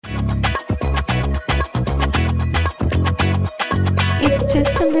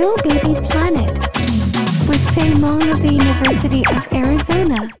Just a Little Baby Planet with Fei Long of the University of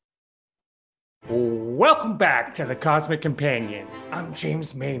Arizona. Welcome back to the Cosmic Companion. I'm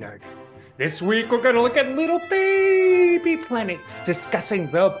James Maynard. This week we're going to look at little baby planets,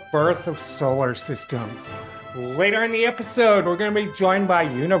 discussing the birth of solar systems. Later in the episode, we're going to be joined by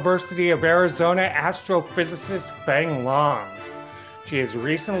University of Arizona astrophysicist Feng Long. She has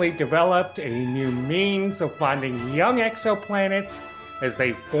recently developed a new means of finding young exoplanets as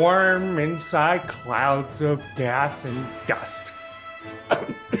they form inside clouds of gas and dust.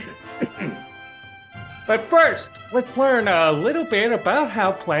 But first, let's learn a little bit about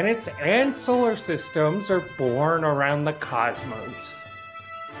how planets and solar systems are born around the cosmos.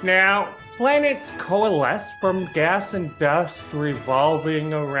 Now, planets coalesce from gas and dust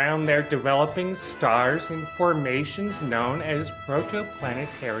revolving around their developing stars in formations known as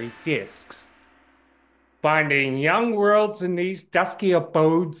protoplanetary disks. Finding young worlds in these dusky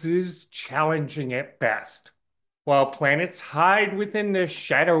abodes is challenging at best. While planets hide within their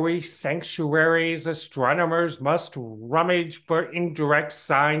shadowy sanctuaries, astronomers must rummage for indirect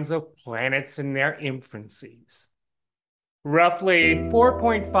signs of planets in their infancies. Roughly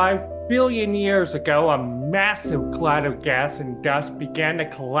 4.5 billion years ago, a massive cloud of gas and dust began to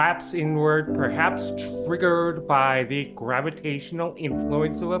collapse inward, perhaps triggered by the gravitational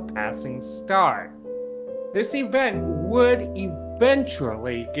influence of a passing star. This event would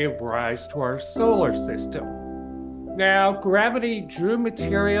eventually give rise to our solar system. Now, gravity drew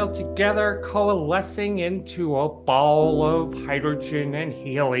material together, coalescing into a ball of hydrogen and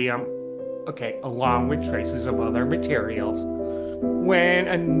helium. Along with traces of other materials. When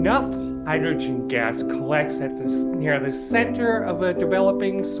enough hydrogen gas collects near the center of a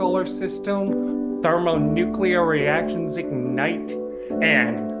developing solar system, thermonuclear reactions ignite,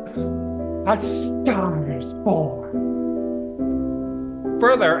 and a star is born.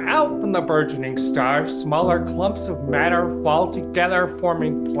 Further out from the burgeoning star, smaller clumps of matter fall together,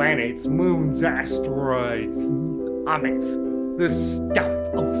 forming planets, moons, asteroids, comets, the stuff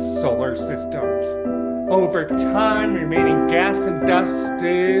of solar systems. Over time, remaining gas and dust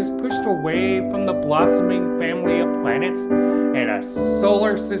is pushed away from the blossoming family of planets, and a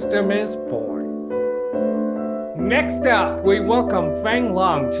solar system is born. Next up, we welcome Feng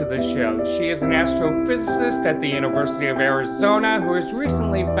Long to the show. She is an astrophysicist at the University of Arizona who has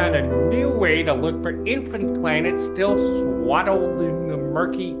recently found a new way to look for infant planets still swaddled in the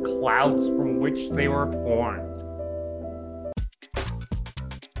murky clouds from which they were formed.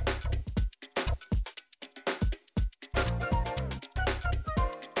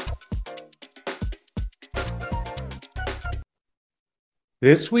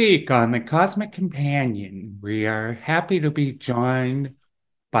 This week on the Cosmic Companion, we are happy to be joined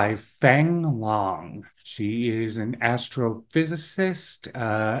by Feng Long. She is an astrophysicist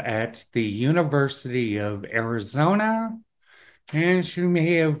at the University of Arizona, and she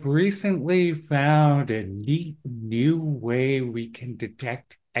may have recently found a neat new way we can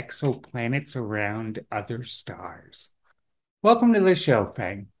detect exoplanets around other stars. Welcome to the show,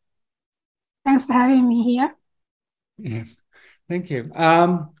 Feng. Thanks for having me here. Yes. Thank you.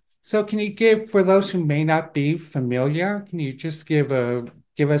 So can you for those who may not be familiar, can you just give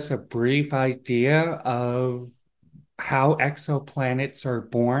us a brief idea of how exoplanets are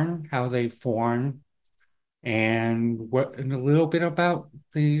born, how they form, and a little bit about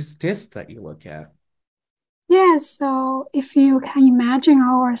these disks that you look at? Yeah, so if you can imagine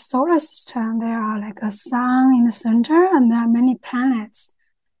our solar system, there are like a sun in the center and there are many planets.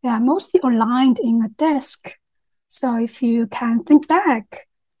 They are mostly aligned in a disk. So if you can think back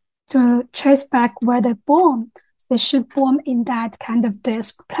to trace back where they're born, they should form in that kind of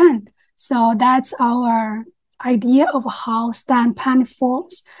disk plan. So that's our idea of how star and planet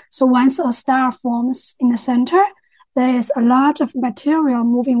forms. So once a star forms in the center, there is a lot of material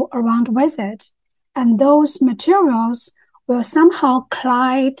moving around with it. And those materials will somehow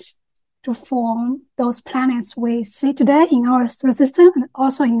collide to form those planets we see today in our solar system and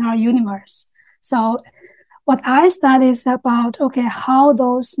also in our universe. So what I study is about, how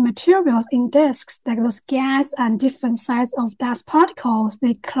those materials in disks, like those gas and different sizes of dust particles,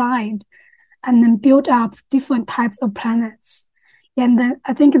 they collide and then build up different types of planets. And then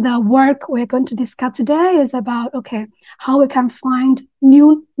I think the work we're going to discuss today is about, how we can find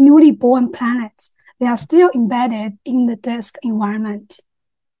newly born planets. They are still embedded in the disk environment.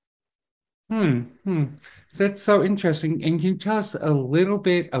 So that's so interesting. And can you tell us a little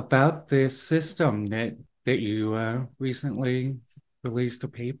bit about this system that you recently released a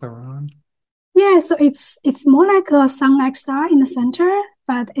paper on? Yeah, so it's more like a sun-like star in the center,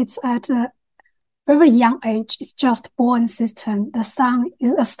 but it's at very young age. It's just born system. The sun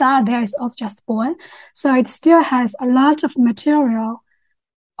is a star there is also just born. So it still has a lot of material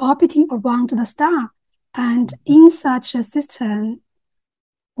orbiting around the star. And in such a system,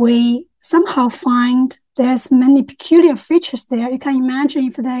 we somehow find there's many peculiar features there. You can imagine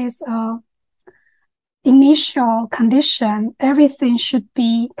if there is a initial condition, everything should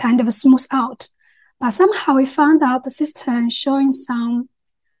be kind of smooth out. But somehow we found out the system showing some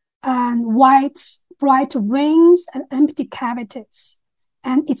white, bright rings and empty cavities.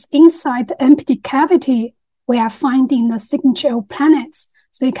 And it's inside the empty cavity we are finding the signature of planets.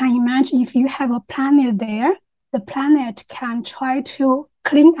 So you can imagine if you have a planet there, the planet can try to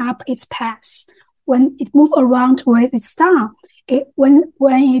clean up its path. When it moves around with its star, when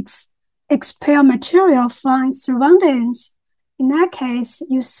it's expel material from its surroundings, in that case,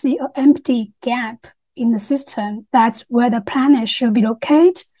 you see an empty gap in the system. That's where the planet should be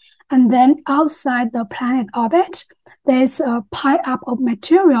located. And then outside the planet orbit, there's a pile up of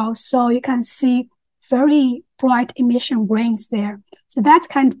material. So you can see very bright emission rings there. So that's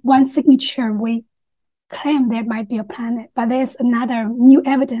kind of one signature we claim there might be a planet. But there's another new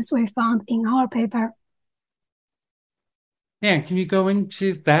evidence we found in our paper. Yeah, can you go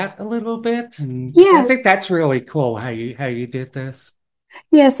into that a little bit? And Yeah. I think that's really cool how you did this.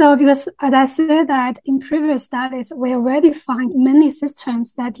 Yeah, so because as I said that in previous studies, we already find many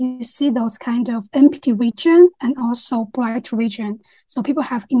systems that you see those kind of empty region and also bright region. So people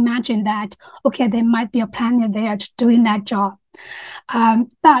have imagined that, okay, there might be a planet there doing that job.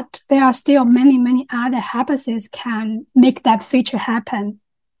 But there are still many other hypotheses can make that feature happen.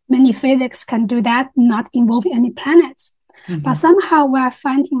 Many physics can do that, not involving any planets. Mm-hmm. But somehow we are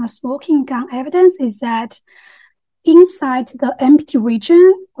finding a smoking gun evidence is that inside the empty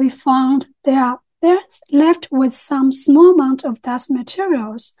region, we found they're left with some small amount of dust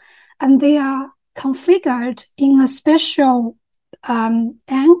materials, and they are configured in a special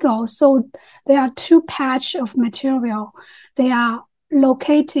angle. So there are two patches of material. They are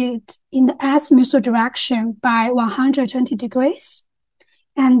located in the azimuthal direction by 120 degrees.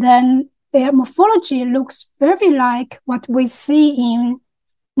 And then their morphology looks very like what we see in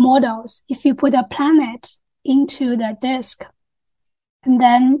models. If you put a planet into the disk, and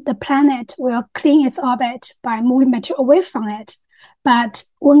then the planet will clean its orbit by moving material away from it. But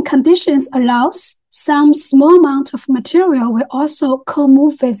when conditions allows, some small amount of material will also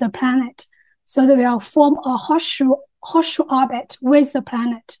co-move with the planet. So they will form a horseshoe orbit with the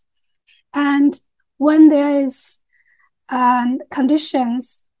planet. And when there is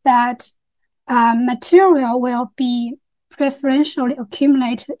conditions that material will be preferentially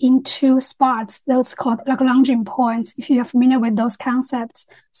accumulated in two spots, those called Lagrangian points, if you're familiar with those concepts.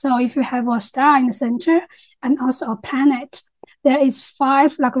 So if you have a star in the center and also a planet, there is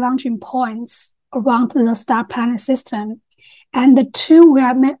 5 Lagrangian points around the star-planet system. And the two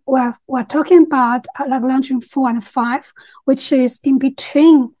we're talking about are Lagrangian 4 and 5, which is in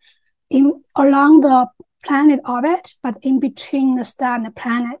between, along the planet orbit, but in between the star and the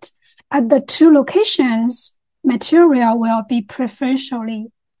planet. At the two locations, material will be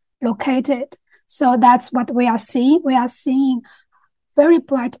preferentially located. So that's what we are seeing. We are seeing very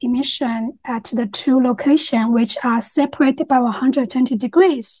bright emission at the two locations, which are separated by 120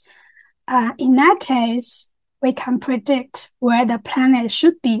 degrees. In that case, we can predict where the planet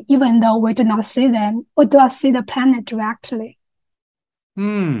should be, even though we do not see them or do not see the planet directly.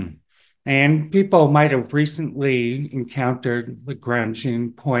 And people might have recently encountered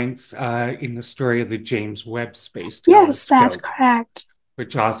Lagrangian points in the story of the James Webb Space Telescope. Yes, that's correct.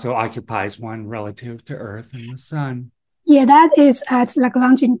 Which also occupies one relative to Earth and the Sun. Yeah, that is at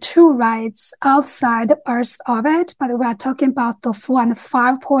Lagrangian 2, right? It's outside Earth's orbit, but we are talking about the 4 and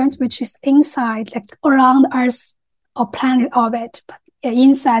 5 points, which is inside, like around Earth's or planet orbit, but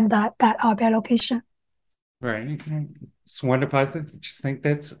inside that orbit location. Right. It's wonderful. I just think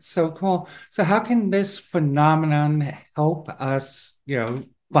that's so cool. So how can this phenomenon help us,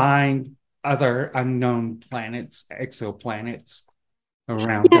 find other unknown planets, exoplanets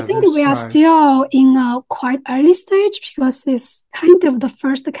around I think we are still in a quite early stage because it's kind of the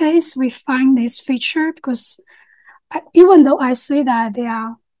first case we find this feature, because even though I say that they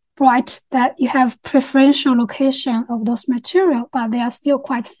are bright, that you have preferential location of those material, but they are still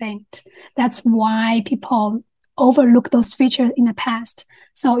quite faint. That's why people overlook those features in the past.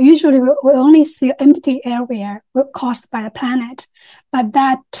 So usually we only see empty area caused by the planet, but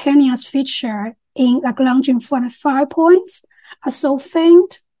that tenuous feature in Lagrangian 4 and 5 points are so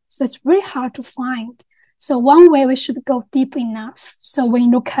faint, so it's really hard to find. So one way we should go deep enough. So when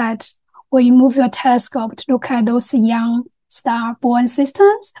you move your telescope to look at those young star-born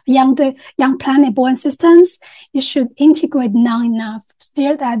systems, young planet-born systems, you should integrate long enough,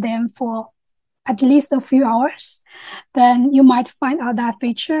 stare at them for at least a few hours, then you might find out that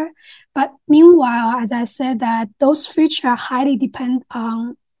feature. But meanwhile, as I said, that those features highly depend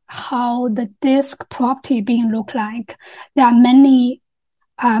on how the disk property being look like. There are many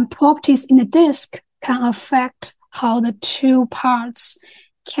properties in the disk can affect how the two parts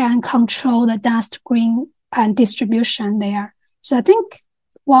can control the dust grain and distribution there. So I think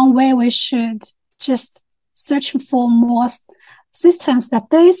one way we should just search for more systems like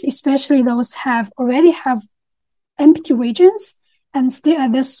this, especially those already have empty regions and stay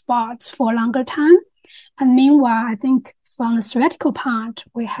at these spots for a longer time. And meanwhile, I think from the theoretical part,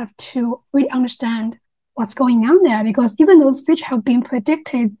 we have to really understand what's going on there, because even those features have been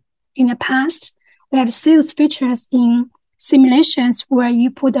predicted in the past, we have seen those features in simulations where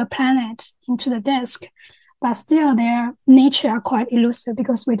you put a planet into the disk, but still their nature are quite elusive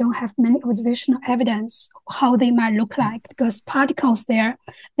because we don't have many observational evidence how they might look like, because particles there,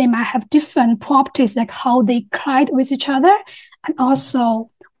 they might have different properties, like how they collide with each other. And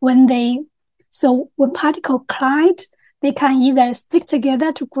also when particles collide, they can either stick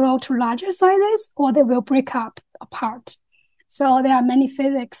together to grow to larger sizes, or they will break up apart. So there are many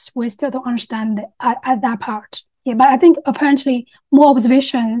physics we still don't understand at that part. Yeah, but I think apparently more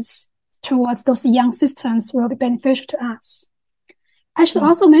observations towards those young systems will be beneficial to us. I should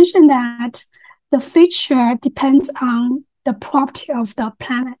also mention that the feature depends on the property of the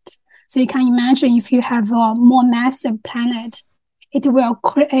planet. So you can imagine if you have a more massive planet, it will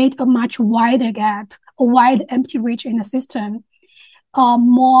create a much wider gap, a wide empty region in the system. A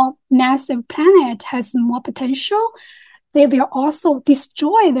more massive planet has more potential. They will also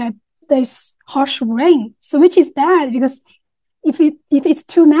destroy this harsh rain. So which is bad, because if it's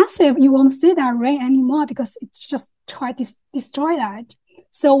too massive, you won't see that rain anymore because it's just try to destroy that.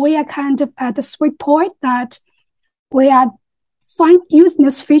 So we are kind of at the sweet point that we are using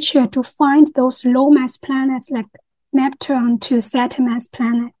this feature to find those low mass planets like Neptune to Saturn mass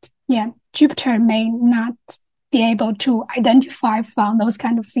planet. Yeah, Jupiter may not be able to identify from those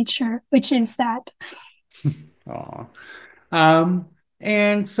kind of feature, which is sad.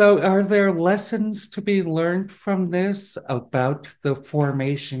 And so are there lessons to be learned from this about the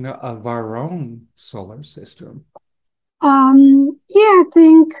formation of our own solar system? Yeah, I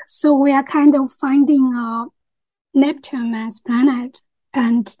think so. We are kind of finding a Neptune mass planet,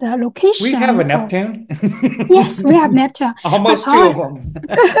 and the location. We have a Neptune? Yes, we have Neptune. Almost two of them.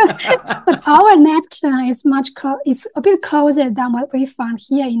 But our Neptune is it's a bit closer than what we found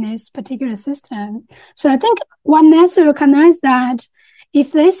here in this particular system. So I think one necessary recognize that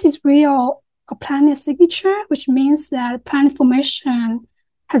if this is real a planet signature, which means that planet formation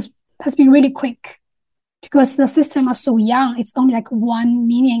has been really quick, because the system is so young. It's only like 1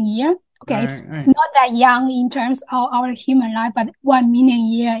 million year. Okay, right, it's not that young in terms of our human life, but 1 million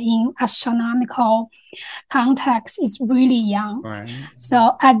year in astronomical context is really young. Right.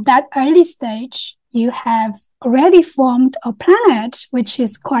 So at that early stage, you have already formed a planet, which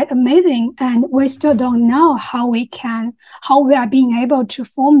is quite amazing. And we still don't know how we are being able to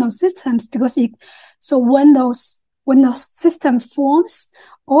form those systems, because when the system forms,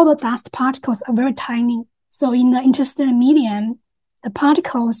 all the dust particles are very tiny. So in the interstellar medium, the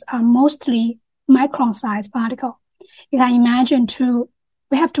particles are mostly micron-sized particles. You can imagine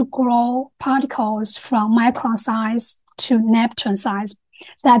we have to grow particles from micron size to Neptune size.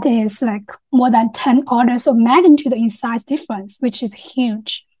 That is like more than 10 orders of magnitude in size difference, which is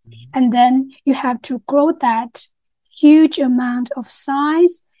huge. And then you have to grow that huge amount of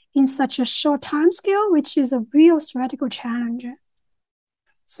size in such a short time scale, which is a real theoretical challenge.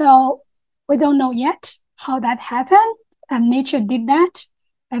 So we don't know yet how that happened, and nature did that.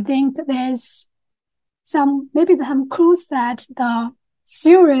 I think there's some clues that the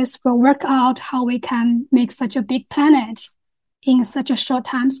series will work out how we can make such a big planet in such a short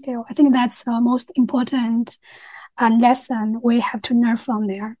time scale. I think that's the most important lesson we have to learn from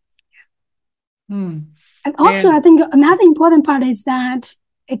there. And also, I think another important part is that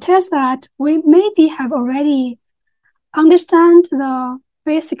it tells that we maybe have already understand the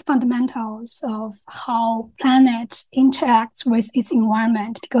basic fundamentals of how planet interacts with its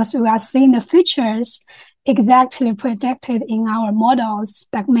environment, because we are seeing the features exactly predicted in our models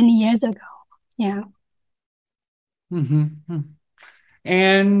back many years ago. Yeah. Mm-hmm.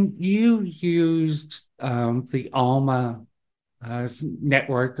 And you used the ALMA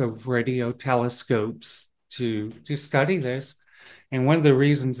network of radio telescopes to study this. And one of the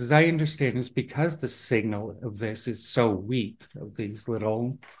reasons, as I understand, is because the signal of this is so weak, of these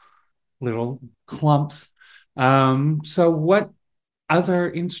little clumps So what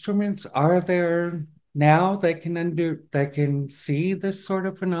other instruments are there now that can see this sort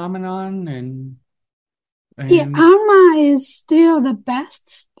of phenomenon Yeah, and ARMA is still the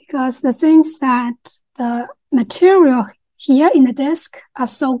best because the things that the material here in the disk are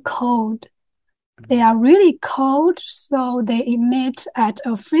so cold. They are really cold, so they emit at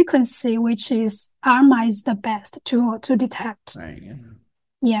a frequency which is ARMA is the best to detect. right, yeah.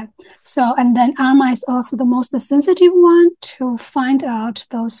 Yeah. So, and then ARMA is also the most sensitive one to find out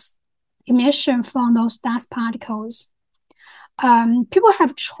those emission from those dust particles. People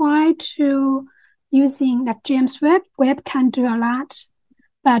have tried to using like James Webb. Webb can do a lot,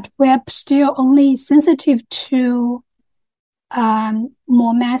 but Webb still only sensitive to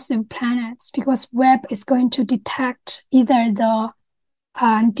more massive planets because Webb is going to detect either the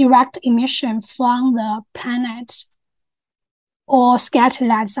direct emission from the planet or scatter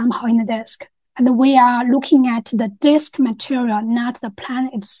light somehow in the disk. And we are looking at the disk material, not the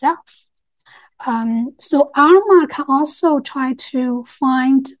planet itself. So ARMA can also try to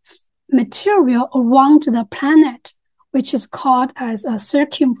find material around the planet, which is called as a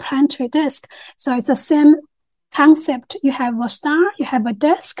circumplanetary disk. So it's the same concept. You have a star, you have a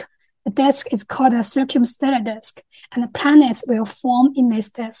disk. The disk is called a circumstellar disk, and the planets will form in this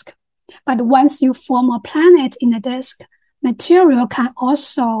disk. But once you form a planet in the disk, material can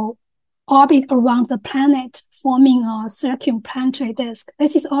also orbit around the planet, forming a circumplanetary disk.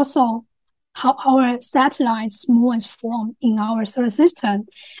 This is also how our satellites, moons form in our solar system.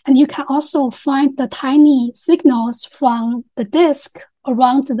 And you can also find the tiny signals from the disk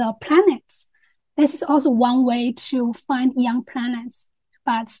around the planets. This is also one way to find young planets.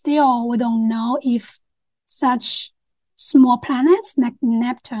 But still, we don't know if such small planets like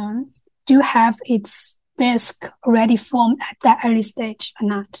Neptune do have its disk already formed at that early stage or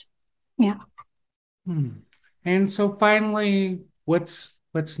not. Yeah. And so finally, what's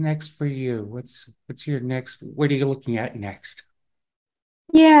next for you? What's your next? What are you looking at next?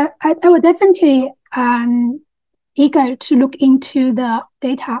 Yeah, I would definitely eager to look into the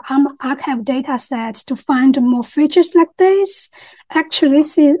data archive data sets to find more features like this. Actually,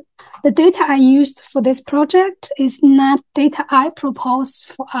 the data I used for this project is not data I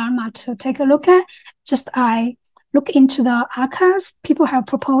proposed for ARMA to take a look at. Just I look into the archive. People have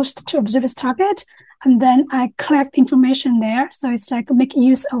proposed to observe this target, and then I collect information there. So it's like make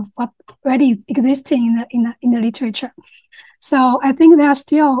use of what already existing in the literature. So I think there are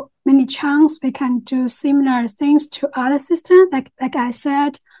still many chances we can do similar things to other systems. Like I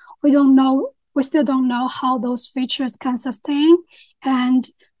said, we still don't know how those features can sustain, and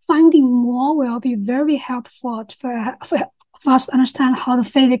finding more will be very helpful for us to understand how the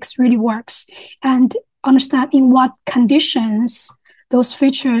physics really works and understand in what conditions those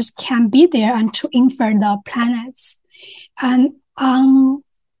features can be there and to infer the planets. And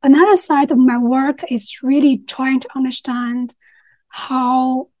another side of my work is really trying to understand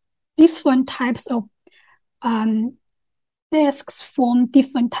how different types of disks form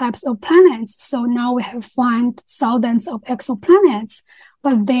different types of planets. So now we have found thousands of exoplanets,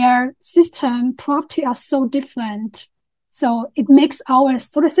 but their system property are so different. So it makes our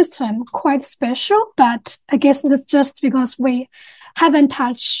solar system quite special, but I guess that's just because we haven't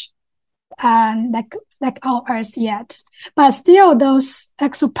touched like our Earth yet. But still, those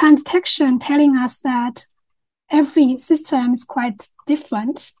exoplanet detection telling us that every system is quite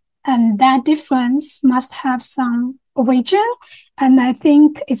different, and that difference must have some origin. And I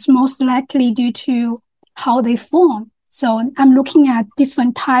think it's most likely due to how they form. So I'm looking at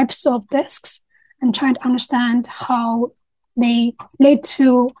different types of disks and trying to understand how they lead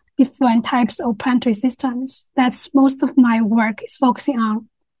to different types of planetary systems. That's most of my work is focusing on.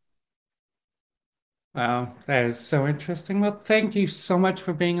 Wow, that is so interesting. Well, thank you so much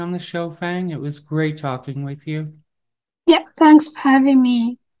for being on the show, Fang. It was great talking with you. Yeah, thanks for having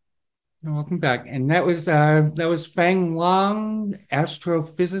me. You're welcome back. And that was Fang Long,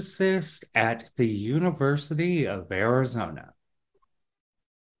 astrophysicist at the University of Arizona.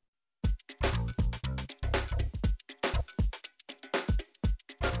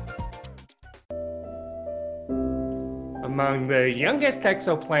 Among the youngest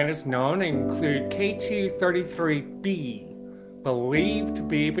exoplanets known include K2-33b, believed to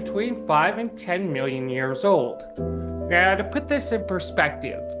be between 5 and 10 million years old. Now, to put this in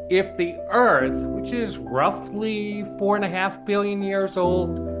perspective, if the Earth, which is roughly 4.5 billion years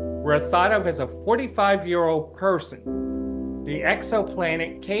old, were thought of as a 45-year-old person, the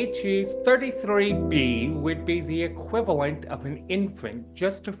exoplanet K2-33b would be the equivalent of an infant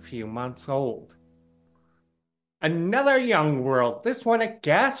just a few months old. Another young world, this one a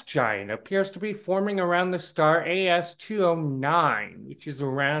gas giant, appears to be forming around the star AS209, which is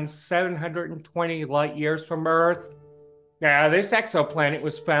around 720 light years from Earth. Now, this exoplanet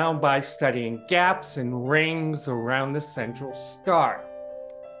was found by studying gaps and rings around the central star.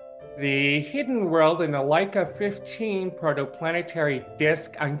 The hidden world in the Leica 15 protoplanetary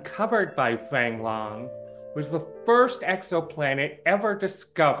disk uncovered by Feng Long was the first exoplanet ever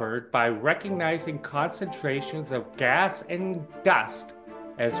discovered by recognizing concentrations of gas and dust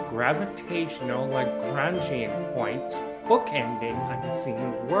as gravitational Lagrangian points bookending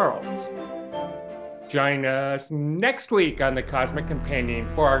unseen worlds. Join us next week on The Cosmic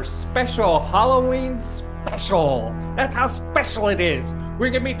Companion for our special Halloween special. That's how special it is. We're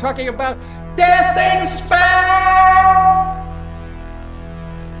going to be talking about death in space!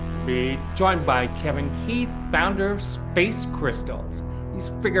 Be joined by Kevin Heath, founder of Space Crystals. He's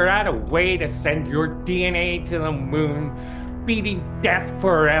figured out a way to send your DNA to the moon, beating death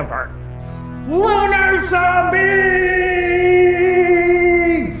forever. Lunar zombies!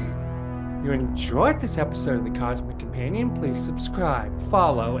 If you enjoyed this episode of The Cosmic Companion, please subscribe,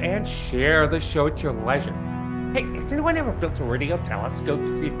 follow, and share the show at your leisure. Hey, has anyone ever built a radio telescope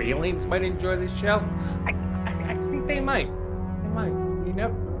to see if aliens might enjoy this show? I think they might. They might.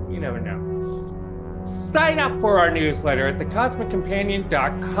 You never know. Sign up for our newsletter at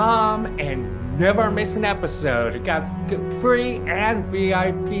thecosmiccompanion.com and never miss an episode. It got free and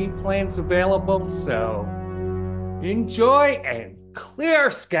VIP plans available, so enjoy and clear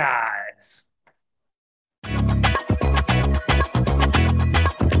skies.